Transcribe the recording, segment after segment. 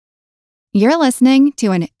You're listening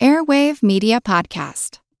to an Airwave Media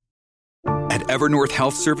Podcast. At Evernorth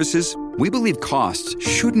Health Services, we believe costs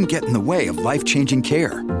shouldn't get in the way of life-changing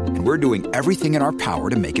care, and we're doing everything in our power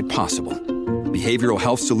to make it possible. Behavioral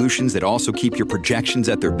health solutions that also keep your projections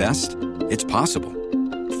at their best? It's possible.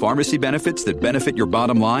 Pharmacy benefits that benefit your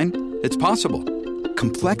bottom line? It's possible.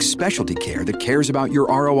 Complex specialty care that cares about your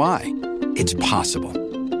ROI? It's possible.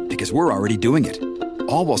 Because we're already doing it.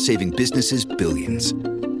 All while saving businesses billions.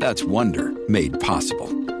 That's Wonder made possible.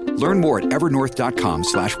 Learn more at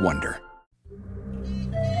evernorth.com/wonder.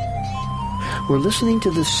 We're listening to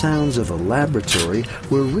the sounds of a laboratory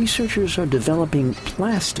where researchers are developing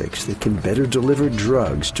plastics that can better deliver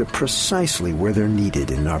drugs to precisely where they're needed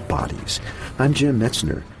in our bodies. I'm Jim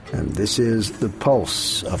Metzner, and this is The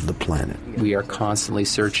Pulse of the Planet. We are constantly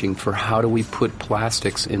searching for how do we put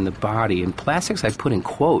plastics in the body. And plastics I put in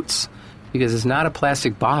quotes because it's not a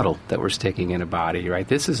plastic bottle that we're sticking in a body, right?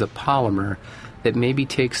 This is a polymer that maybe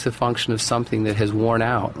takes the function of something that has worn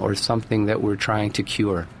out or something that we're trying to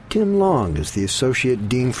cure. Tim Long is the Associate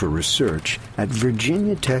Dean for Research at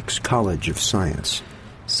Virginia Tech's College of Science.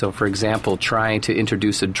 So, for example, trying to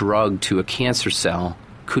introduce a drug to a cancer cell,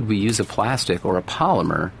 could we use a plastic or a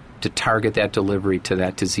polymer to target that delivery to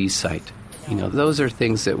that disease site? You know, those are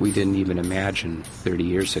things that we didn't even imagine 30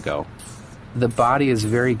 years ago. The body is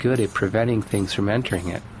very good at preventing things from entering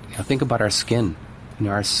it. You know, think about our skin. You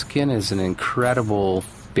know, our skin is an incredible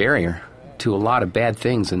barrier to a lot of bad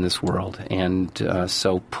things in this world. And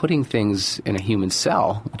so putting things in a human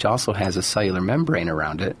cell, which also has a cellular membrane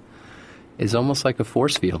around it, is almost like a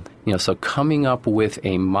force field. You know, so coming up with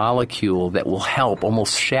a molecule that will help,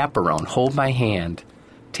 almost chaperone, hold my hand,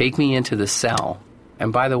 take me into the cell.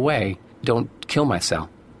 And by the way, don't kill my cell.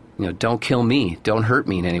 You know, don't kill me. Don't hurt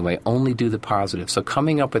me in any way. Only do the positive. So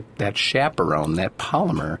coming up with that chaperone, that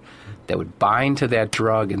polymer that would bind to that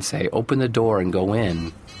drug and say, open the door and go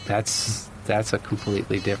in, that's a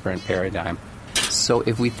completely different paradigm. So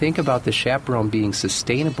if we think about the chaperone being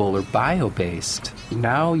sustainable or bio-based,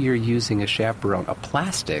 now you're using a chaperone, a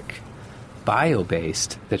plastic,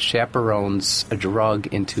 bio-based, that chaperones a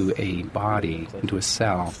drug into a body, into a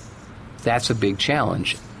cell. That's a big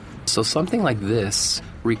challenge. So something like this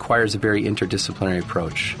requires a very interdisciplinary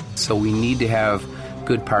approach. So we need to have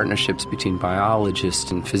good partnerships between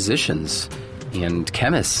biologists and physicians and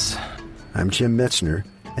chemists. I'm Jim Metzner,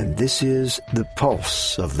 and this is The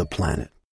Pulse of the Planet.